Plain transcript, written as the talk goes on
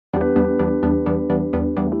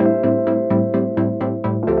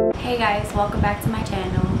guys, welcome back to my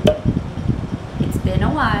channel. It's been a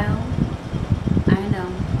while. I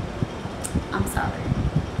know. I'm sorry.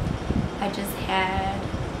 I just had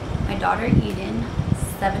my daughter Eden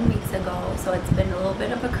 7 weeks ago, so it's been a little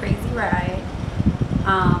bit of a crazy ride.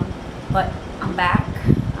 But I'm back.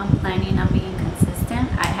 I'm planning on being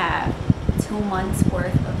consistent. I have 2 months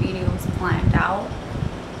worth of videos planned out.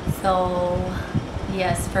 So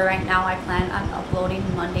yes, for right now I plan on uploading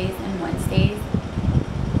Mondays and Wednesdays.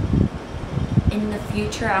 In the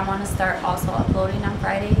future I want to start also uploading on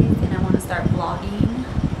Fridays, and I want to start vlogging,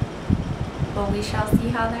 but we shall see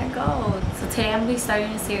how that goes. So today I'm going to be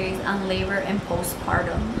starting a series on labor and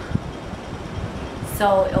postpartum.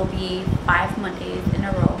 So it'll be 5 Mondays in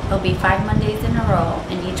a row. It'll be 5 Mondays in a row,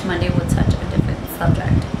 and each Monday will touch a different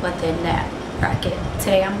subject within that bracket.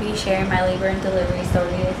 Today I'm going to be sharing my labor and delivery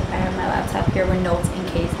stories. I have my laptop here with notes in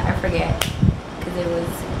case I forget, because it was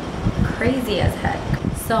crazy as heck.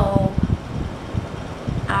 So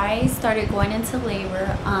I started going into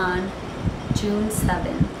labor on June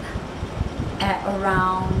 7th. At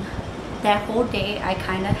around that whole day I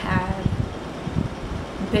kind of had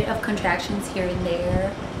a bit of contractions here and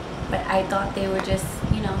there, but I thought they were just,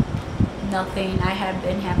 you know, nothing. I had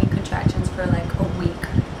been having contractions for like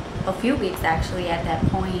a few weeks actually at that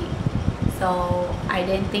point, so I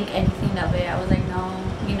didn't think anything of it. I was like, no,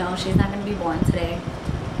 you know, she's not going to be born today.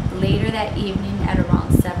 Later that evening at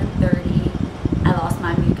around 7:30 I lost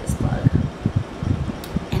my mucus plug,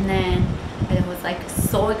 and then I was like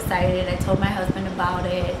so excited. I told my husband about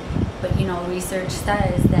it, but you know, research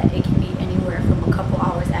says that it can be anywhere from a couple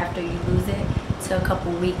hours after you lose it to a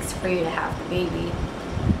couple weeks for you to have the baby.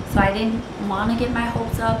 So I didn't want to get my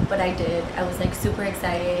hopes up, but I did. I was like super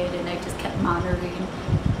excited, and I just kept monitoring,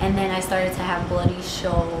 and then I started to have bloody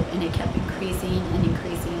show, and it kept increasing and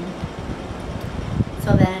increasing.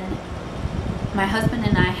 So then my husband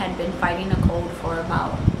and I had been fighting a cold for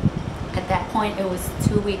about, at that point it was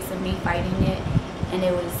 2 weeks of me fighting it, and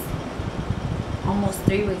it was almost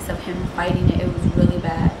 3 weeks of him fighting it. It was really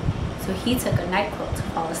bad. So he took a NyQuil to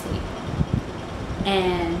fall asleep,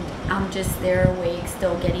 and I'm just there awake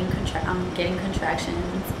still getting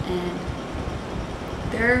contractions, and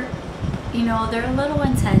they're, you know, they're a little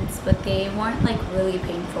intense, but they weren't like really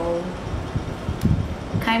painful.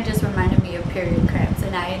 Kind of just reminded me of period cramps,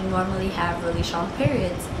 and I normally have really strong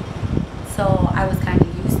periods, so I was kind of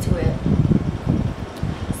used to it.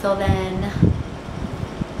 So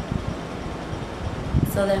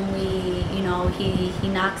then we, you know, he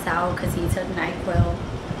knocks out because he took NyQuil,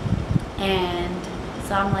 and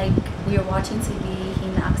so I'm like, we were watching TV, he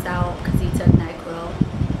knocks out because he took NyQuil.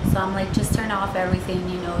 So I'm like, just turn off everything,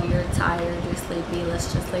 you know, you're tired, you're sleepy,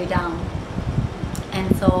 let's just lay down.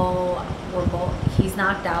 And so he's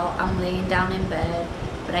knocked out, I'm laying down in bed,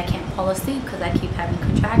 but I can't fall asleep because I keep having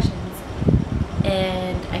contractions,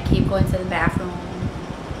 and I keep going to the bathroom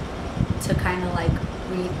to kind of like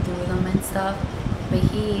breathe through them and stuff, but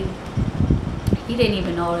he didn't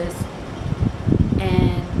even notice.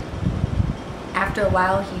 And after a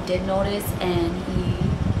while he did notice, and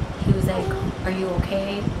he was like, are you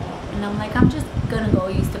okay? And I'm like, I'm just gonna go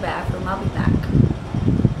use the bathroom, I'll be back.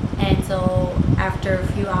 And so after a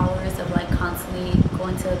few hours of like constantly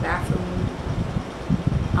going to the bathroom,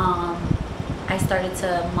 I started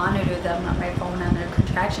to monitor them on my phone on their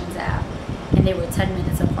contractions app, and they were 10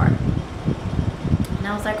 minutes apart. And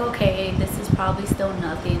I was like, okay, this is probably still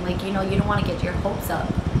nothing. Like, you know, you don't want to get your hopes up.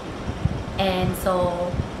 And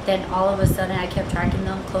so then all of a sudden I kept tracking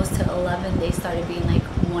them. Close to 11, they started being like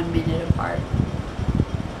 1 minute apart.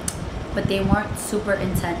 But they weren't super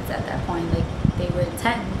intense at that point. Like, they were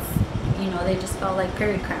intense. You know, they just felt like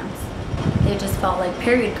period cramps.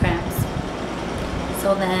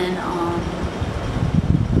 So then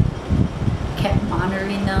kept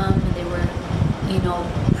monitoring them, and they were, you know,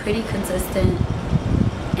 pretty consistent.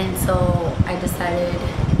 And so I decided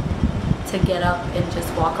to get up and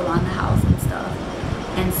just walk around the house and stuff.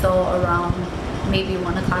 And so around maybe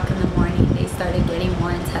 1 o'clock in the morning they started getting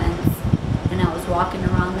more intense, and I was walking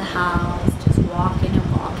around the house, just walking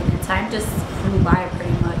and walking, and time just flew by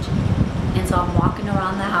pretty much. And so I'm walking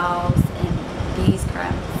around the house, and these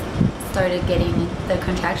cramps the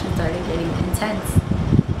contractions started getting intense,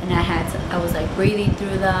 and I was like breathing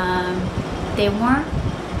through them. They weren't,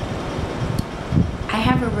 I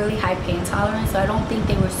have a really high pain tolerance, so I don't think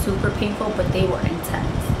they were super painful, but they were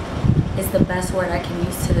intense. It's the best word I can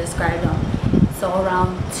use to describe them. So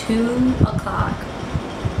around 2 o'clock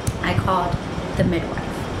I called the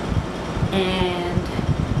midwife, and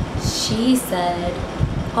she said,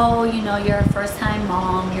 oh, you know, you're a first-time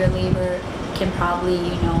mom, your labor can probably,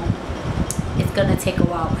 you know, it's gonna take a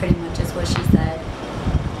while, pretty much is what she said.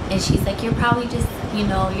 And she's like, you're probably just, you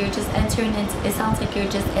know, you're just entering into, it sounds like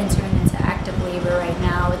you're just entering into active labor right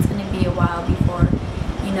now. It's going to be a while before,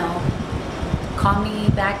 you know, call me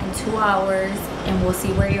back in 2 hours and we'll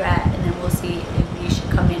see where you're at, and then we'll see if you should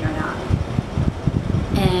come in or not.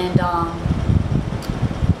 And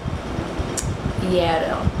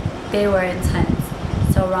yeah, they were intense.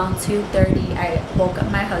 So around 2:30, I woke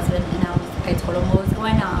up my husband and I told him what was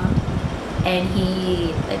going on, and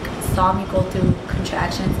he like saw me go through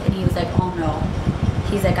contractions, and he was like, oh no,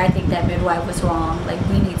 he's like, I think that midwife was wrong, like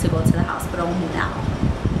we need to go to the hospital now.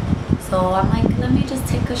 So I'm like, let me just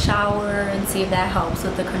take a shower and see if that helps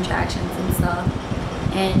with the contractions and stuff,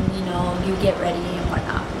 and you know, you get ready and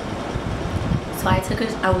whatnot. So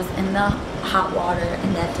I was in the hot water,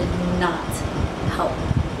 and that did not help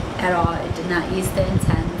at all. It did not ease the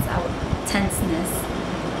tenseness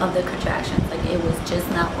of the contractions. Like, it was just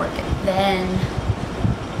not working. Then,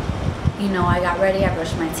 you know, I got ready, I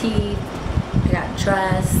brushed my teeth, I got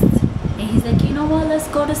dressed, and he's like, you know what, let's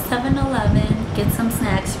go to 7-Eleven, get some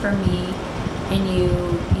snacks for me and you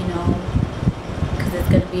know, because it's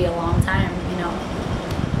gonna be a long time, you know,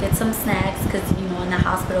 get some snacks, because you know, in the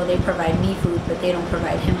hospital they provide me food but they don't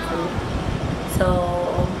provide him food.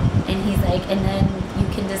 So, and he's like, and then you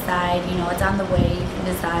can decide, you know, it's on the way, you can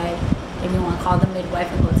decide if you want to call the midwife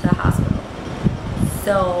and go to the hospital.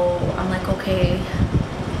 So I'm like, okay,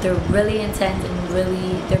 they're really intense, and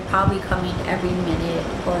really, they're probably coming every minute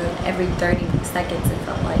or every 30 seconds, it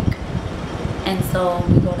felt like. And so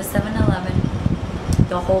we go to 7-Eleven,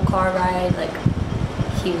 the whole car ride, like,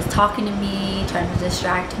 he was talking to me, trying to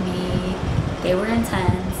distract me. They were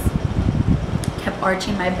intense. Kept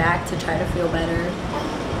arching my back to try to feel better.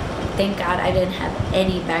 Thank God I didn't have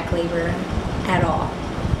any back labor at all.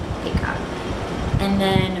 Thank God. And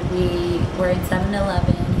then we were in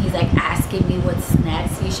 7-Eleven. He's like asking me what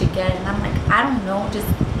snacks you should get, and I'm like, I don't know, just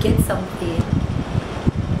get something.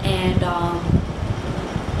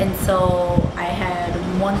 And so I had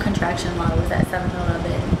one contraction while I was at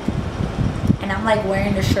 7-Eleven, and I'm like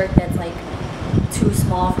wearing a shirt that's like too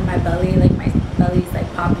small for my belly, like my belly's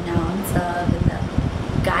like popping out and stuff, and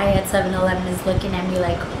the guy at 7-Eleven is looking at me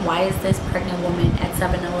like, why is this pregnant woman at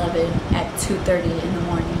 7-Eleven at 2:30 in the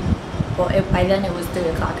morning? Well, by then it was 3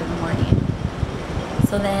 o'clock in the morning.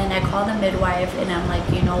 So then I called the midwife, and I'm like,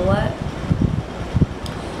 you know what?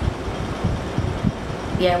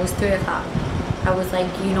 Yeah, it was 3 o'clock. I was like,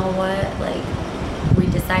 you know what? Like, we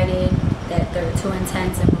decided that they're too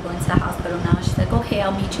intense and we're going to the hospital now. She's like, okay,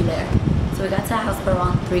 I'll meet you there. So we got to the hospital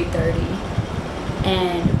around 3:30,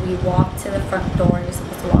 and we walked to the front door. You're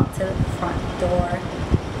supposed to walk to the front door,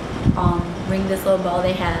 ring this little bell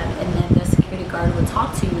they have, and then the security guard will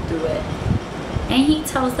talk to you through it. And he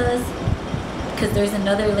tells us, because there's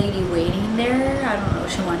another lady waiting there, I don't know,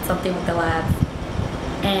 she wants something with the labs,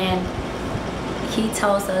 and he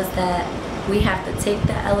tells us that we have to take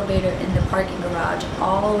the elevator in the parking garage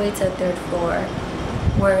all the way to the 3rd floor,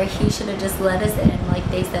 where he should have just let us in like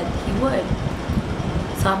they said he would.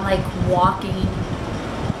 So I'm like walking,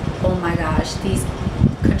 oh my gosh, these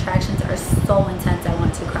contractions are so intense, I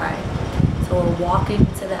want to cry. So we're walking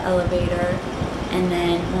to the elevator, and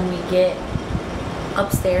then when we get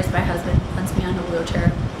upstairs, my husband puts me on a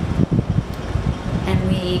wheelchair, and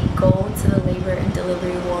we go to the labor and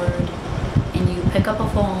delivery ward, and you pick up a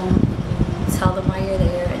phone, and you tell them why you're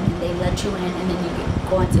there, and then they let you in, and then you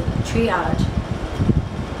go into the triage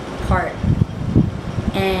part.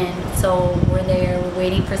 And so we're there, we're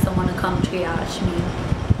waiting for someone to come triage me,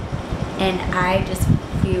 and I just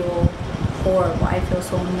feel horrible. I feel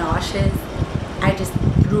so nauseous. I just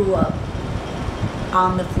threw up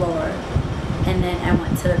on the floor, and then I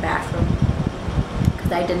went to the bathroom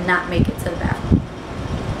because I did not make it to the bathroom.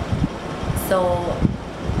 So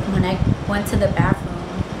when I went to the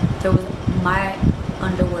bathroom, there was, my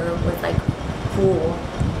underwear was like full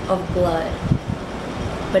of blood,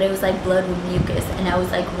 but it was like blood with mucus, and I was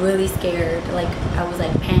like really scared. Like, I was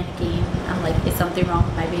like panicking. I'm like, is something wrong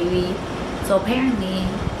with my baby? So apparently,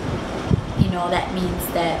 you know, that means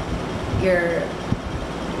that you're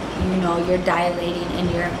dilating and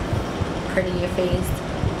you're pretty faced.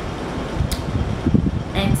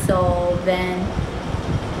 And so then,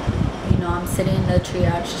 you know, I'm sitting in the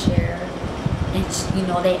triage chair, and you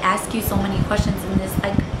know, they ask you so many questions in this,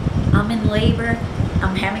 like, I'm in labor,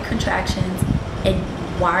 I'm having contractions, and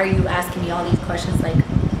why are you asking me all these questions? Like,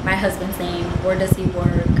 my husband's name, where does he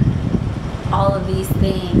work, all of these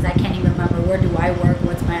things. I can't even remember, where do I work,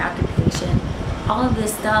 what's my occupation, all of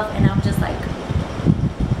this stuff. And I'm just like,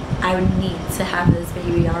 I need to have this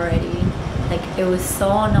baby already. Like, it was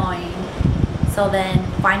so annoying. So then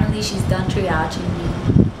finally she's done triaging me,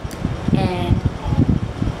 and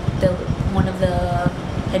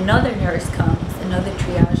another nurse comes, another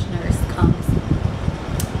triage nurse comes,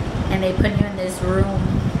 and they put you in this room,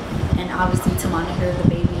 and obviously to monitor the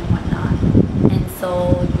baby and whatnot. And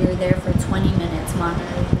so you're there for 20 minutes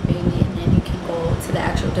monitoring the baby, and then you can go to the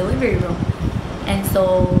actual delivery room. And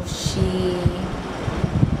so she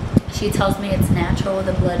tells me it's natural,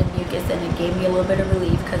 the blood and mucus, and it gave me a little bit of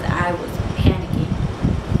relief because I was panicking.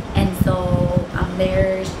 And so I'm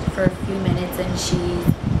there for a few minutes, and she's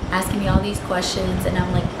asking me all these questions, and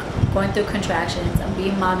I'm like going through contractions, I'm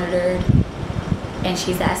being monitored, and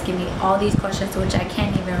she's asking me all these questions which I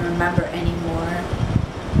can't even remember anymore.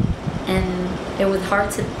 And it was hard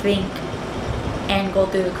to think and go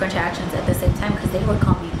through the contractions at the same time because they were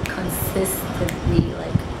coming consistently,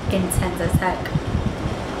 like intense as heck.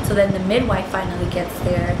 So then the midwife finally gets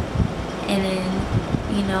there, and then,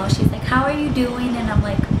 you know, she's like, how are you doing? And I'm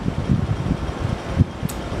like,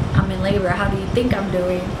 I'm in labor, how do you think I'm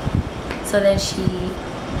doing? So then she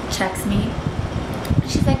checks me,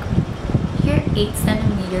 and she's like, you're 8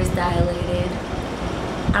 centimeters dilated.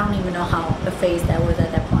 I don't even know how the phase that was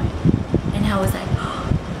at that point. And I was like, oh,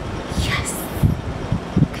 yes.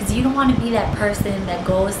 Because you don't want to be that person that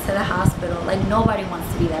goes to the hospital. Like, nobody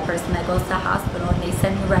wants to be that person that goes to the hospital and they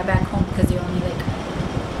send you right back home because you're only like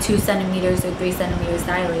 2 centimeters or 3 centimeters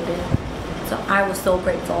dilated. So I was so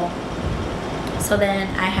grateful. So then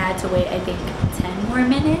I had to wait, I think, 10 more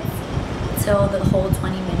minutes till the whole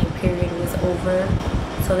 20-minute period was over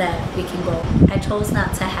so that we can go. I chose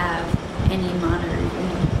not to have any monitoring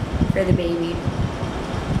for the baby.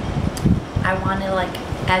 I wanted like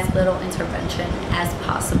as little intervention as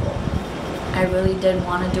possible. I really did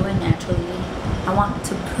want to do it naturally. I want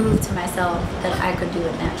to prove to myself that I could do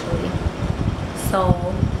it naturally. So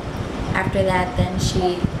after that, then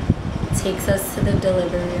she takes us to the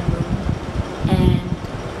delivery room, and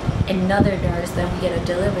another nurse, then we get a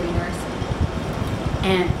delivery nurse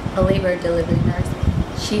and a labor delivery nurse.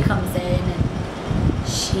 She comes in and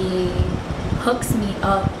she hooks me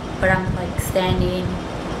up, but I'm like standing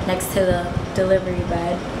next to the delivery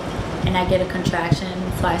bed, and I get a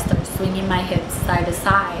contraction, so I start swinging my hips side to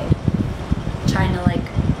side, trying to like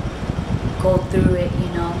go through it, you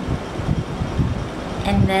know.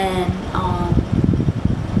 And then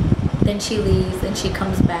she leaves and she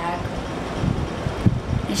comes back,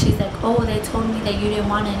 and she's like, oh, they told me that you didn't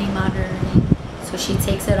want any monitoring. So she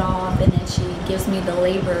takes it off, and then she gives me the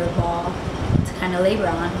labor ball to kind of labor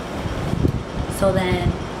on. So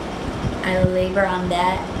then I labor on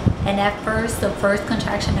that, and at first, the first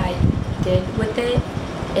contraction I did with it,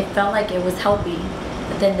 it felt like it was helping.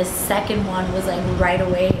 But then the second one was like right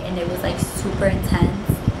away, and it was like super intense.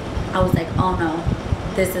 I was like, oh no,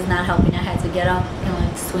 this is not helping. I had to get up and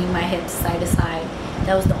like swing my hips side to side.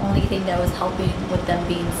 That was the only thing that was helping with them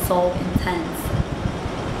being so intense.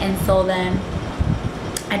 And so then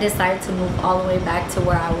I decided to move all the way back to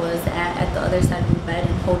where I was at the other side of the bed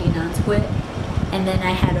and holding on to it. And then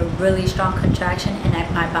I had a really strong contraction, and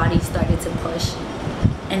my body started to push.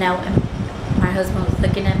 And my husband was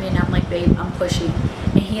looking at me, and I'm like, babe, I'm pushing.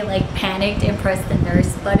 And he like panicked and pressed the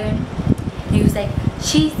nurse button. And he was like,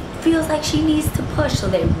 she feels like she needs to push. So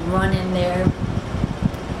they run in there,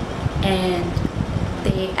 and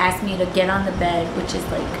they asked me to get on the bed, which is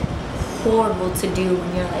like horrible to do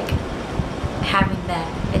when you're like having that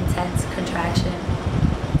intense contraction.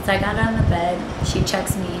 So I got on the bed, she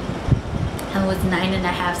checks me, and was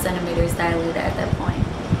 9.5 centimeters dilated at that point.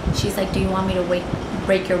 She's like, do you want me to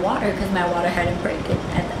break your water? Because my water hadn't broken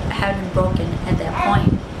at that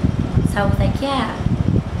point. So I was like, yeah,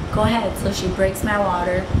 go ahead. So she breaks my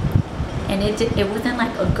water, and it wasn't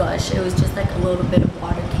like a gush, it was just like a little bit of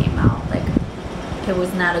water came out. Like, it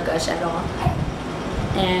was not a gush at all.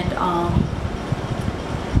 And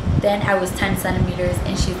then I was 10 centimeters,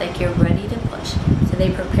 and she's like, you're ready to push. So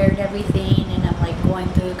they prepared everything, and I'm like going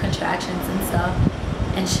through contractions and stuff,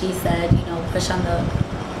 and she said, you know, push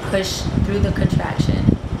through the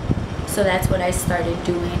contraction. So that's what I started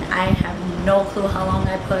doing. I have no clue how long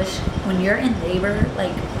I push. When you're in labor,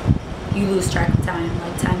 like, you lose track of time.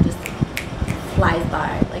 Like, time just flies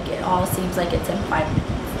by. Like, it all seems like it's in 5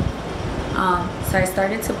 minutes. So I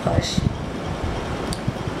started to push,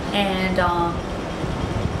 and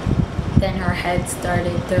then her head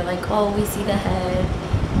started, they're like, oh, we see the head.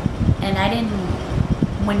 And I didn't,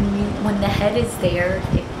 when the head is there,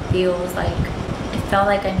 it felt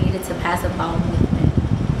like I needed to pass a bowel movement,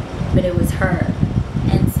 but it was her.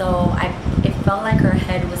 And so it felt like her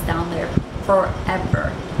head was down there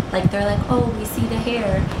forever. Like, they're like, oh, we see the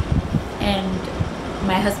hair. And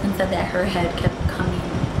my husband said that her head kept coming,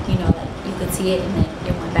 you know, like you could see it, and then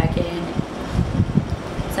it went back in.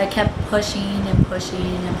 So So I kept pushing and pushing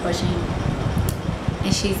and pushing.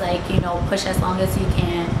 And she's like, you know, push as long as you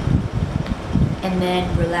can and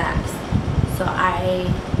then relax. So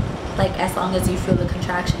I, like, as long as you feel the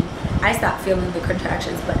contraction. I stopped feeling the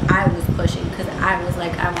contractions, but I was pushing because I was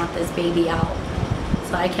like, I want this baby out.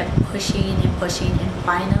 So I kept pushing and pushing, and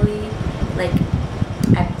finally, like,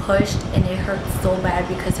 I pushed and it hurt so bad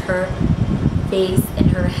because her face and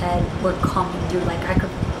her head were coming through. Like, I could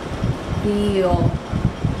feel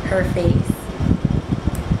her face.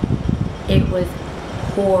 It was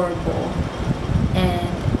horrible. And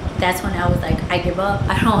that's when I was like, I give up.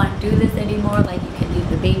 I don't want to do this anymore. Like, you can leave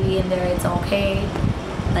the baby in there. It's okay.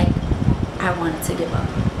 Like, I wanted to give up.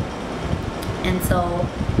 And so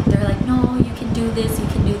they're like, no, you can do this. You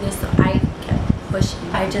can do this. So I kept pushing.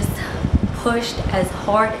 I just pushed as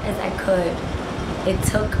hard as I could. It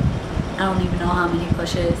took, I don't even know how many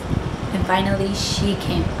pushes. And finally, she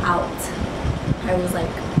came out. I was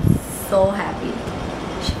like so happy.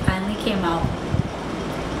 She finally came out.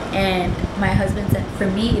 And my husband said, for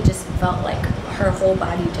me, it just felt like her whole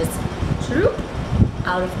body just swoop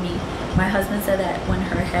out of me. My husband said that when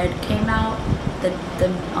her head came out, the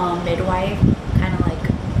midwife kind of like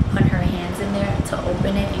put her hands in there to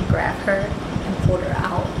open it and grab her and pulled her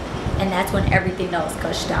out. And that's when everything else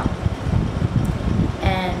gushed out.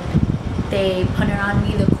 And they put her on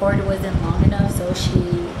me. The cord wasn't long enough, so she,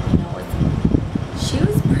 you know, she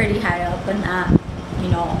was pretty high up, but not, you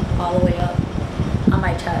know, all the way up on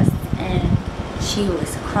my chest. And she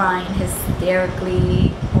was crying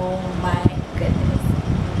hysterically. Oh my goodness.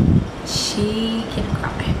 She can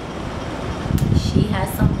cry. She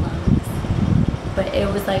has some lungs. But it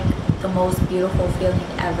was like the most beautiful feeling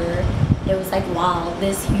ever. It was like, wow,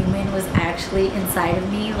 this human was actually inside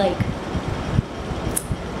of me. Like,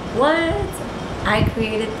 what? I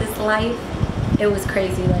created this life. It was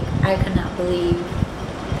crazy. Like, I could not believe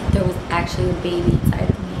that there was actually a baby inside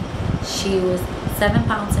of me. She was 7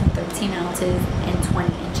 pounds and 13 ounces and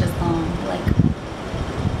 20 inches long. Like,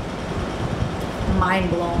 mind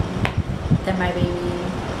blown that my baby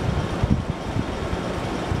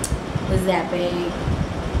was that big.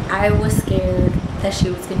 I was scared that she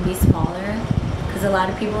was gonna be smaller because a lot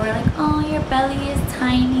of people were like, oh, your belly is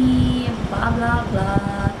tiny and blah blah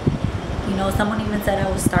blah. You know, someone even said I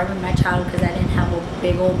was starving my child because I didn't have a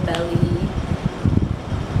big old belly.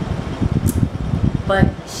 But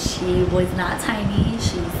she was not tiny.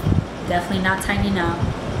 She's definitely not tiny now.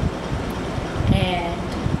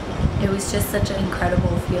 And it was just such an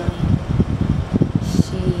incredible feeling.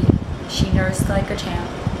 She nursed like a champ.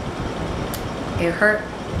 It hurt.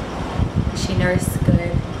 She nursed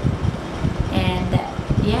good. And that,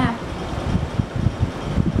 yeah,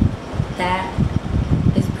 that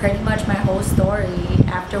is pretty much my whole story.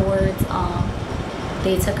 Afterwards,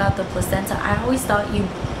 they took out the placenta. I always thought you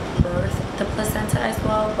birthed the placenta as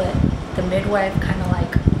well, but the midwife kind of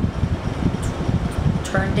like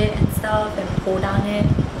turned it and stuff and pulled on it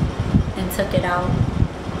and took it out.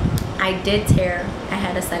 I did tear. I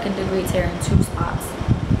had a 2nd-degree tear in 2 spots.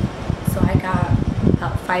 So I got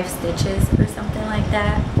about 5 stitches or something like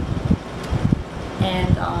that.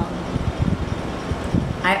 And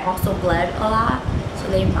I also bled a lot. So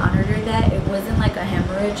they monitored that. It wasn't like a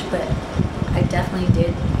hemorrhage, but I definitely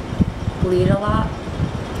did bleed a lot.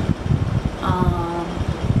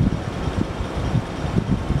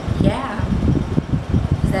 Yeah.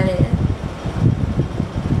 Is that it?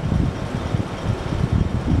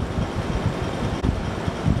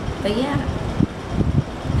 But yeah,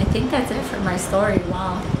 I think that's it for my story.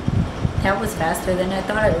 Wow, that was faster than I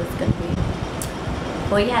thought it was gonna be.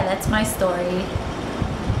 Well, yeah, that's my story.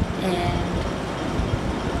 And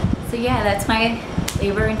so yeah, that's my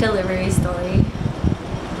labor and delivery story.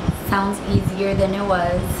 Sounds easier than it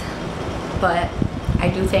was, but I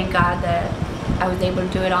do thank God that I was able to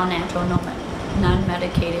do it all natural,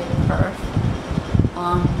 non-medicated birth.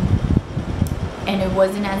 And it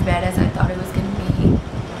wasn't as bad as I thought it was gonna be.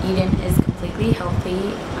 Eden is completely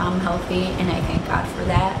healthy. I'm healthy, and I thank God for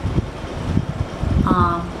that.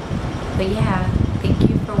 But yeah, thank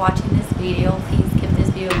you for watching this video. Please give this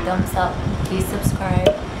video a thumbs up. Please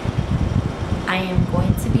subscribe. I am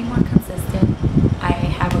going to be more consistent. I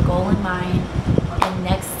have a goal in mind, and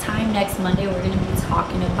next Monday, we're going to be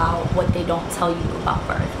talking about what they don't tell you about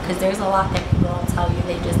birth, because there's a lot that people don't tell you.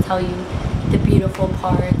 They just tell you the beautiful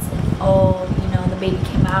parts, and oh, you know, the baby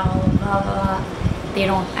came out, blah blah. They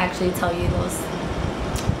don't actually tell you those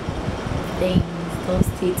things, those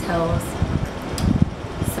details.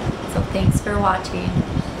 So thanks for watching.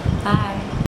 Bye.